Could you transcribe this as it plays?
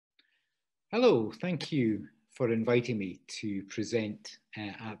Hello, thank you for inviting me to present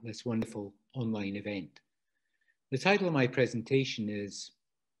at this wonderful online event. The title of my presentation is,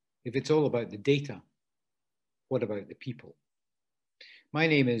 If it's all about the data, what about the people? My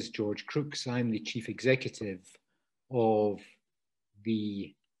name is George Crooks. I'm the Chief Executive of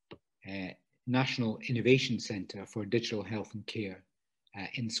the National Innovation Centre for Digital Health and Care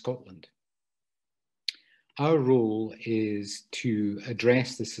in Scotland. Our role is to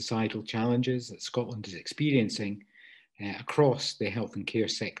address the societal challenges that Scotland is experiencing across the health and care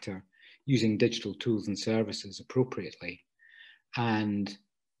sector using digital tools and services appropriately, and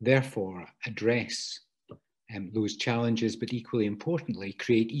therefore address those challenges, but equally importantly,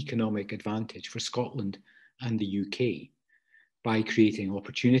 create economic advantage for Scotland and the UK by creating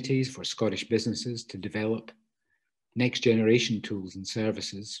opportunities for Scottish businesses to develop next generation tools and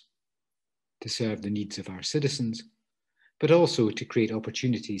services to serve the needs of our citizens, but also to create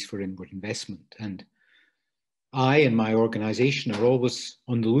opportunities for inward investment. And I and my organisation are always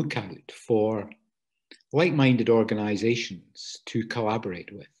on the lookout for like-minded organisations to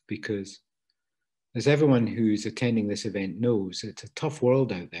collaborate with, because as everyone who's attending this event knows, it's a tough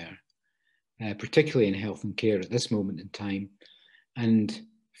world out there, particularly in health and care at this moment in time, and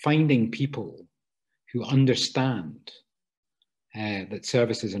finding people who understand that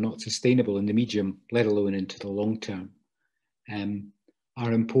services are not sustainable in the medium, let alone into the long term,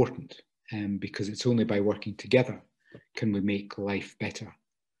 are important, because it's only by working together can we make life better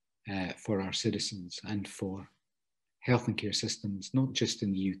for our citizens and for health and care systems, not just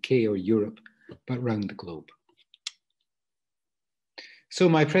in the UK or Europe, but around the globe. So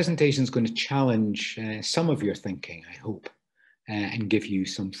my presentation is going to challenge some of your thinking, I hope, and give you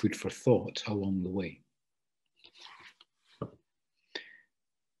some food for thought along the way.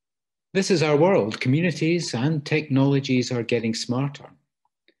 This is our world. Communities and technologies are getting smarter.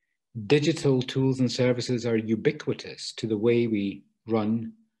 Digital tools and services are ubiquitous to the way we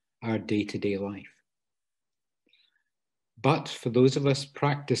run our day-to-day life. But for those of us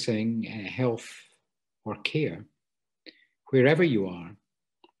practicing health or care, wherever you are,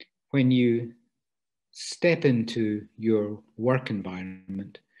 when you step into your work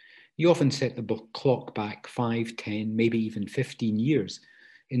environment, you often set the clock back 5, 10, maybe even 15 years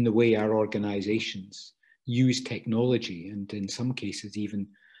in the way our organisations use technology, and in some cases even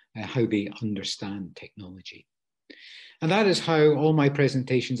how they understand technology. And that is how all my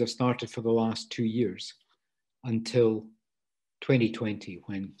presentations have started for the last 2 years, until 2020,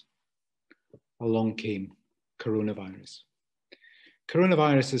 when along came coronavirus.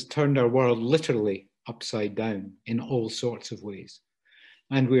 Coronavirus has turned our world literally upside down in all sorts of ways.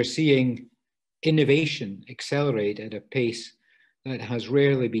 And we're seeing innovation accelerate at a pace that has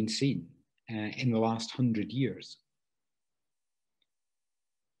rarely been seen in the last 100 years.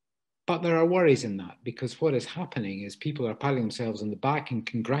 But there are worries in that, because what is happening is people are patting themselves on the back and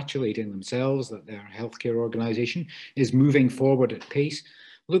congratulating themselves that their healthcare organisation is moving forward at pace.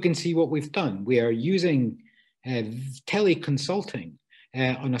 Look and see what we've done. We are using teleconsulting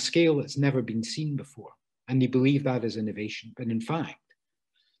on a scale that's never been seen before, and they believe that is innovation. But in fact,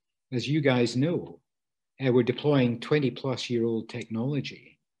 as you guys know, we're deploying 20-plus-year-old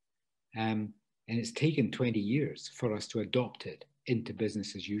technology, and it's taken 20 years for us to adopt it into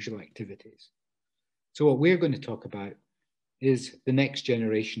business as usual activities. So what we're going to talk about is the next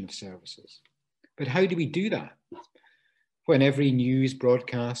generation of services. But how do we do that? When every news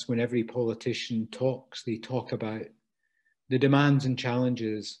broadcast, when every politician talks, they talk about the demands and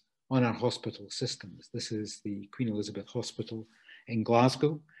challenges on our hospital systems. This is the Queen Elizabeth Hospital in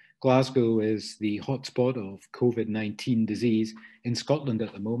Glasgow. Glasgow is the hotspot of COVID-19 disease in Scotland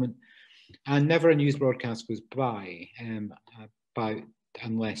at the moment, and never a news broadcast goes by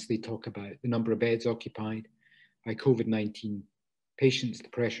unless they talk about the number of beds occupied by COVID-19 patients, the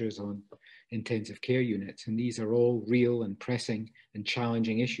pressures on intensive care units, and these are all real and pressing and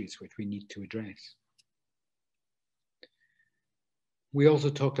challenging issues which we need to address. We also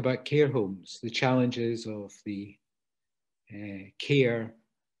talk about care homes, the challenges of the care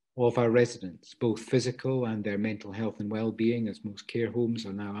of our residents, both physical and their mental health and well-being, as most care homes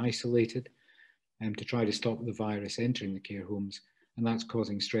are now isolated, to try to stop the virus entering the care homes, and that's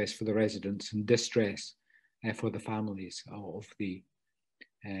causing stress for the residents and distress for the families of the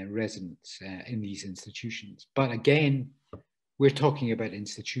residents in these institutions. But again, we're talking about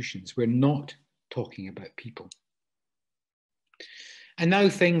institutions. We're not talking about people. And now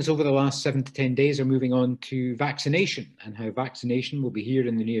things over the last 7 to 10 days are moving on to vaccination, and how vaccination will be here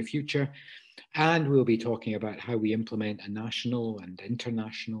in the near future. And we'll be talking about how we implement a national and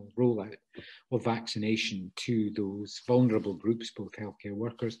international rollout of vaccination to those vulnerable groups, both healthcare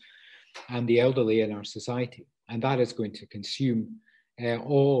workers and the elderly in our society. And that is going to consume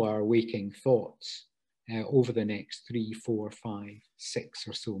all our waking thoughts over the next 3, 4, 5, 6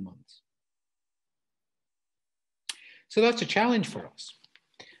 or so months. So that's a challenge for us.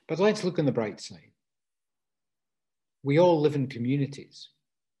 But let's look on the bright side. We all live in communities.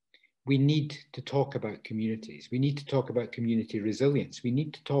 We need to talk about communities. We need to talk about community resilience. We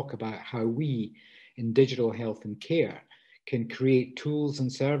need to talk about how we in digital health and care can create tools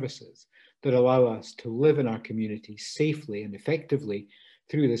and services that allow us to live in our communities safely and effectively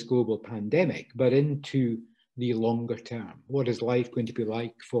through this global pandemic, but into the longer term. What is life going to be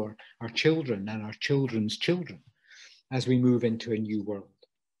like for our children and our children's children as we move into a new world?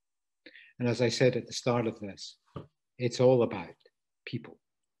 And as I said at the start of this, it's all about people.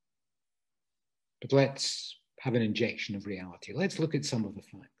 But let's have an injection of reality. Let's look at some of the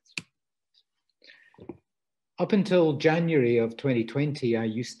facts. Up until January of 2020, I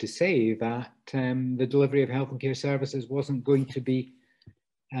used to say that the delivery of health and care services wasn't going to be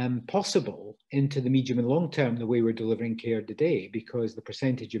possible into the medium and long term the way we're delivering care today, because the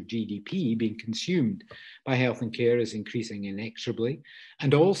percentage of GDP being consumed by health and care is increasing inexorably,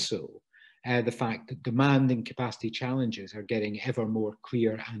 and also the fact that demand and capacity challenges are getting ever more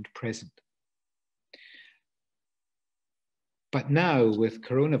clear and present. But now with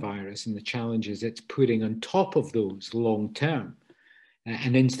coronavirus and the challenges it's putting on top of those long-term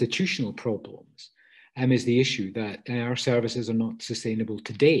and institutional problems, is the issue that our services are not sustainable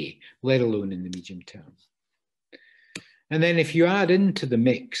today, let alone in the medium term. And then if you add into the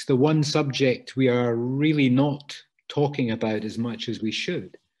mix the one subject we are really not talking about as much as we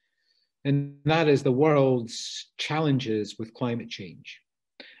should, and that is the world's challenges with climate change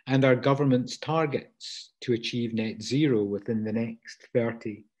and our government's targets to achieve net zero within the next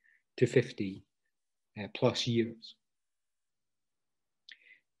 30 to 50 plus years.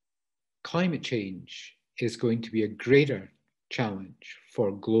 Climate change is going to be a greater challenge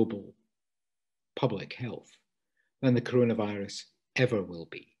for global public health than the coronavirus ever will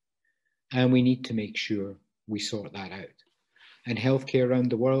be. And we need to make sure we sort that out. And healthcare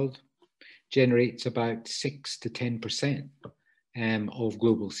around the world generates about 6 to 10% of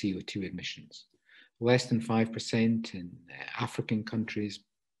global CO2 emissions. Less than 5% in African countries,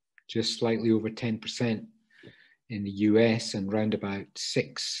 just slightly over 10% in the US, and round about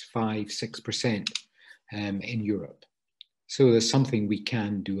 6% in Europe. So there's something we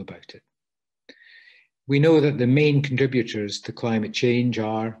can do about it. We know that the main contributors to climate change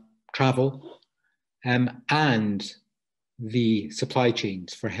are travel and the supply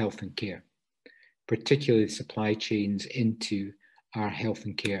chains for health and care, particularly supply chains into our health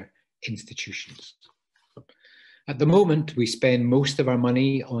and care institutions. At the moment, we spend most of our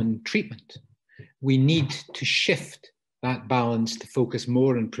money on treatment. We need to shift that balance to focus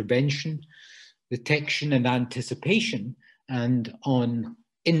more on prevention, detection and anticipation, and on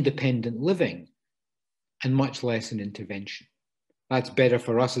independent living, and much less in intervention. That's better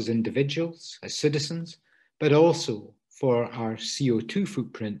for us as individuals, as citizens, but also for our CO2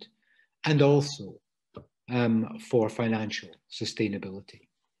 footprint, and also for financial sustainability.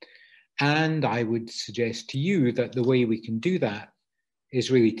 And I would suggest to you that the way we can do that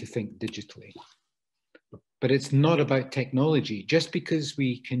is really to think digitally. But it's not about technology. Just because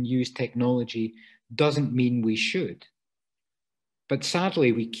we can use technology doesn't mean we should. But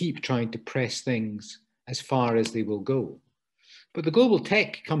sadly, we keep trying to press things as far as they will go. But the global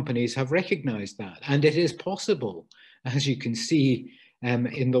tech companies have recognized that, and it is possible, as you can see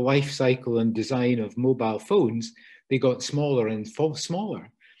in the life cycle and design of mobile phones. They got smaller and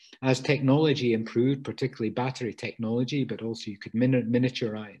smaller as technology improved, particularly battery technology, but also you could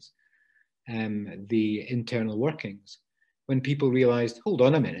miniaturize the internal workings. When people realized, hold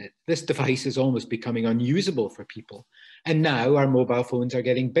on a minute, this device is almost becoming unusable for people. And now our mobile phones are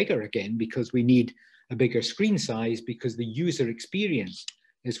getting bigger again because we need a bigger screen size, because the user experience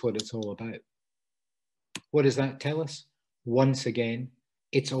is what it's all about. What does that tell us? Once again,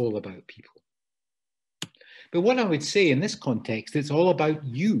 it's all about people. But what I would say in this context, it's all about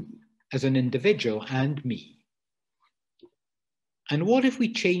you as an individual and me. And what if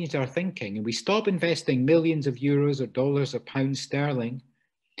we changed our thinking and we stop investing millions of euros or dollars or pounds sterling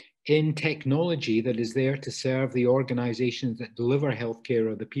in technology that is there to serve the organizations that deliver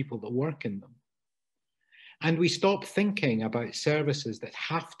healthcare or the people that work in them? And we stop thinking about services that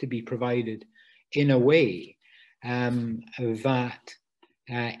have to be provided in a way that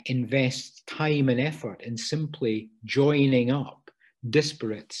invests time and effort in simply joining up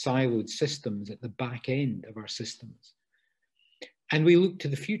disparate, siloed systems at the back end of our systems. And we look to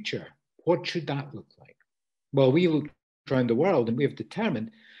the future. What should that look like? Well, we look around the world and we have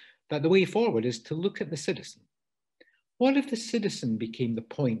determined that the way forward is to look at the citizen. What if the citizen became the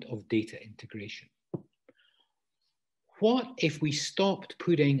point of data integration? What if we stopped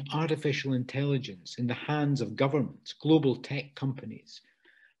putting artificial intelligence in the hands of governments, global tech companies,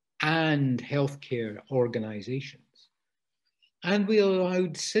 and healthcare organizations, and we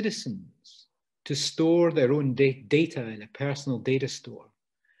allowed citizens to store their own data in a personal data store,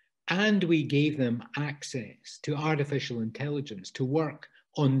 and we gave them access to artificial intelligence to work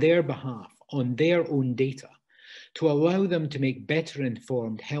on their behalf, on their own data, to allow them to make better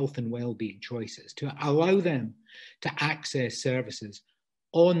informed health and well-being choices, to allow them to access services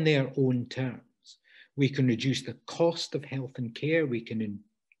on their own terms. We can reduce the cost of health and care. We can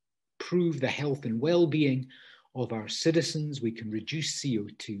improve the health and well-being of our citizens. We can reduce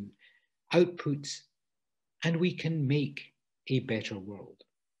CO2 outputs, and we can make a better world.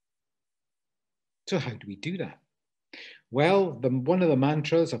 So how do we do that? Well, one of the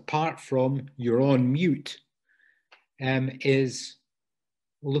mantras, apart from you're on mute, is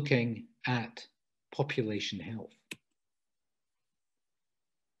looking at population health.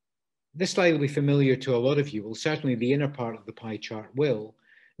 This slide will be familiar to a lot of you. Well, certainly the inner part of the pie chart will.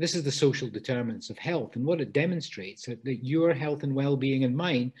 This is the social determinants of health, and what it demonstrates is that your health and well-being and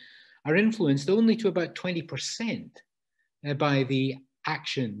mine are influenced only to about 20% by the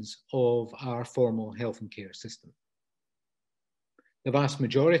actions of our formal health and care system. The vast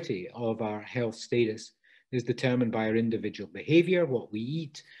majority of our health status is determined by our individual behavior, what we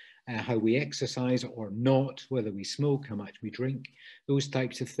eat, how we exercise or not, whether we smoke, how much we drink, those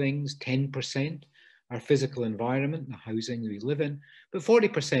types of things. 10% our physical environment, the housing we live in, but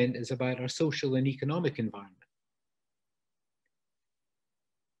 40% is about our social and economic environment.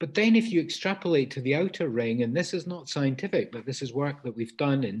 But then if you extrapolate to the outer ring, and this is not scientific, but this is work that we've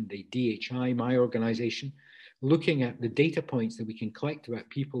done in the DHI, my organization, looking at the data points that we can collect about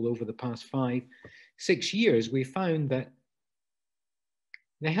people over the past 5-6 years, we found that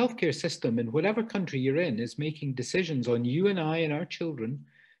the healthcare system in whatever country you're in is making decisions on you and I and our children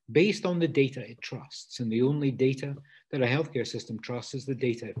based on the data it trusts. And the only data that a healthcare system trusts is the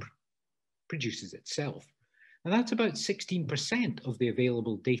data it produces itself. And that's about 16% of the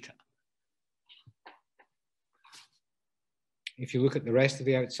available data. If you look at the rest of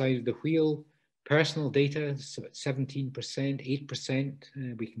the outside of the wheel, personal data is about 17%,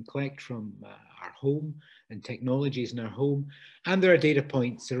 8% we can collect from our home and technologies in our home. And there are data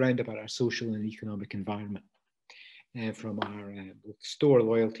points around about our social and economic environment from our store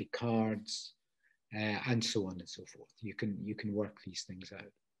loyalty cards and so on and so forth. You can work these things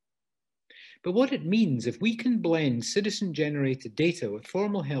out. But what it means, if we can blend citizen-generated data with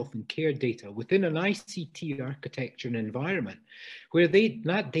formal health and care data within an ICT architecture and environment where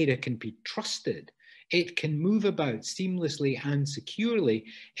that data can be trusted, it can move about seamlessly and securely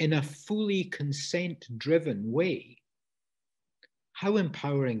in a fully consent-driven way, how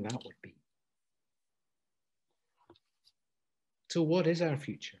empowering that would be. So what is our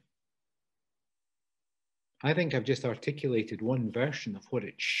future? I think I've just articulated one version of what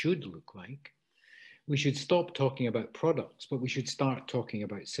it should look like. We should stop talking about products, but we should start talking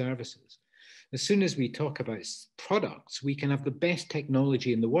about services. As soon as we talk about products, we can have the best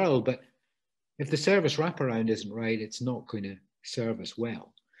technology in the world, but if the service wraparound isn't right, it's not going to serve us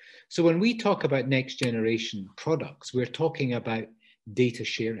well. So when we talk about next generation products, we're talking about data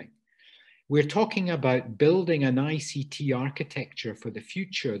sharing. We're talking about building an ICT architecture for the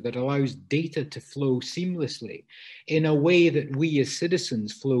future that allows data to flow seamlessly in a way that we as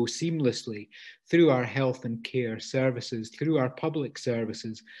citizens flow seamlessly through our health and care services, through our public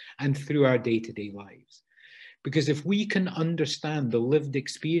services, and through our day-to-day lives. Because if we can understand the lived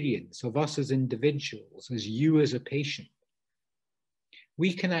experience of us as individuals, as you as a patient,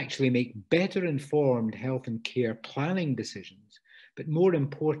 we can actually make better informed health and care planning decisions, but more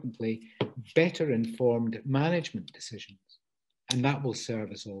importantly, better informed management decisions. And that will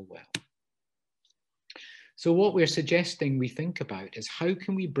serve us all well. So what we're suggesting we think about is how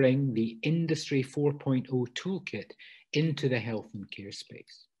can we bring the Industry 4.0 toolkit into the health and care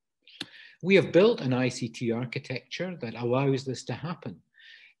space? We have built an ICT architecture that allows this to happen.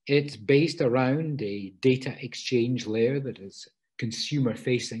 It's based around a data exchange layer that is consumer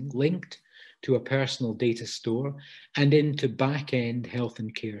facing, linked to a personal data store and into back-end health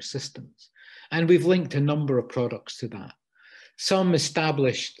and care systems. And we've linked a number of products to that. Some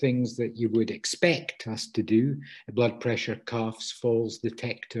established things that you would expect us to do, blood pressure cuffs, falls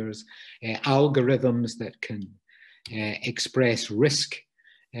detectors, algorithms that can express risk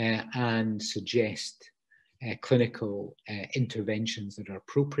and suggest clinical interventions that are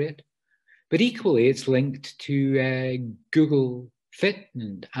appropriate. But equally, it's linked to Google Fit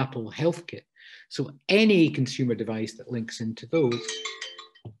and Apple HealthKit. So any consumer device that links into those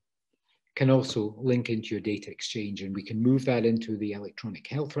can also link into your data exchange, and we can move that into the electronic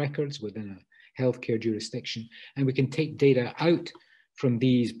health records within a healthcare jurisdiction, and we can take data out from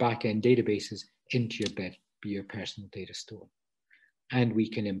these back-end databases into your personal data store, and we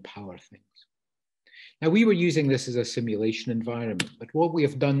can empower things. Now, we were using this as a simulation environment, but what we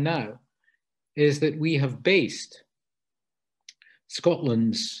have done now is that we have based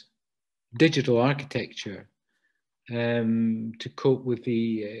Scotland's digital architecture to cope with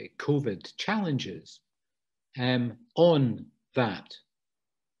the COVID challenges on that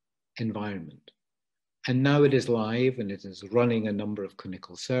environment. And now it is live and it is running a number of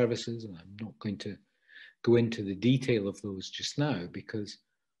clinical services, and I'm not going to go into the detail of those just now because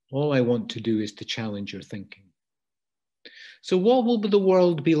all I want to do is to challenge your thinking. So what will the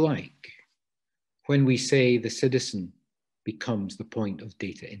world be like when we say the citizen becomes the point of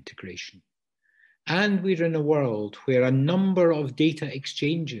data integration? And we're in a world where a number of data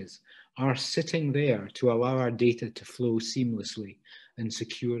exchanges are sitting there to allow our data to flow seamlessly and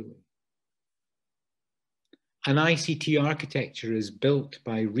securely. An ICT architecture is built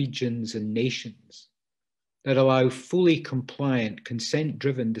by regions and nations that allow fully compliant,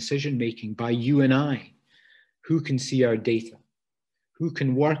 consent-driven decision-making by you and I, who can see our data, who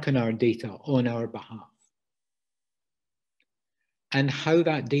can work on our data on our behalf, and how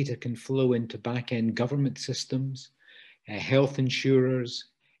that data can flow into back-end government systems, health insurers,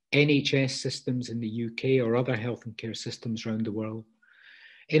 NHS systems in the UK or other health and care systems around the world,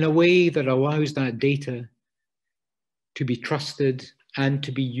 in a way that allows that data to be trusted and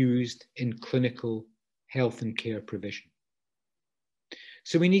to be used in clinical health and care provision.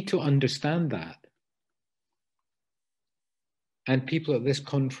 So we need to understand that. And people at this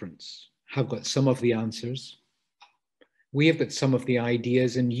conference have got some of the answers. We have got some of the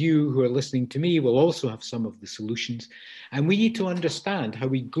ideas, and you who are listening to me will also have some of the solutions. And we need to understand how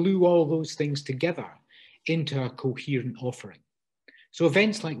we glue all those things together into a coherent offering. So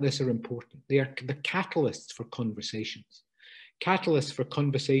events like this are important. They are the catalysts for conversations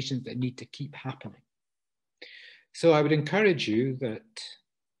that need to keep happening. So I would encourage you that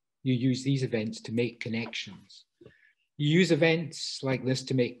you use these events to make connections. You use events like this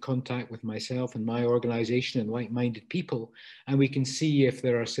to make contact with myself and my organization and like-minded people, and we can see if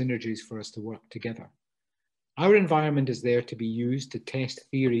there are synergies for us to work together. Our environment is there to be used to test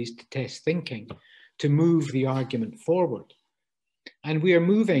theories, to test thinking, to move the argument forward. And we are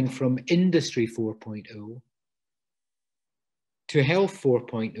moving from Industry 4.0 to Health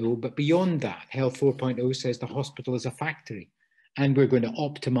 4.0, but beyond that, Health 4.0 says the hospital is a factory, and we're going to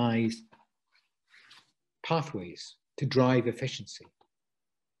optimize pathways to drive efficiency.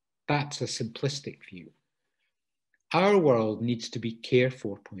 That's a simplistic view. Our world needs to be Care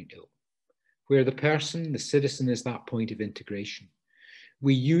 4.0, where the person, the citizen, is that point of integration.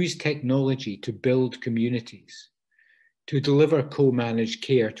 We use technology to build communities, to deliver co-managed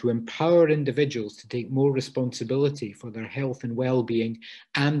care, to empower individuals to take more responsibility for their health and well-being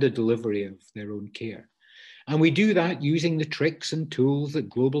and the delivery of their own care. And we do that using the tricks and tools that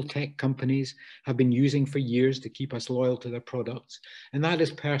global tech companies have been using for years to keep us loyal to their products, and that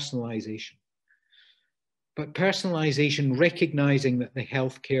is personalization. But personalization, recognizing that the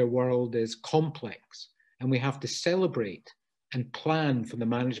healthcare world is complex, and we have to celebrate and plan for the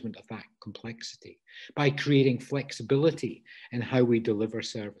management of that complexity by creating flexibility in how we deliver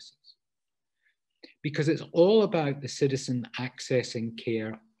services. Because it's all about the citizen accessing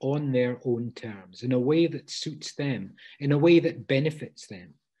care on their own terms, in a way that suits them, in a way that benefits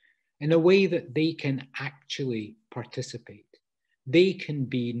them, in a way that they can actually participate. They can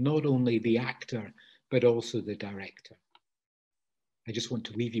be not only the actor, but also the director. I just want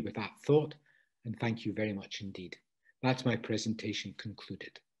to leave you with that thought, and thank you very much indeed. That's my presentation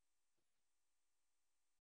concluded.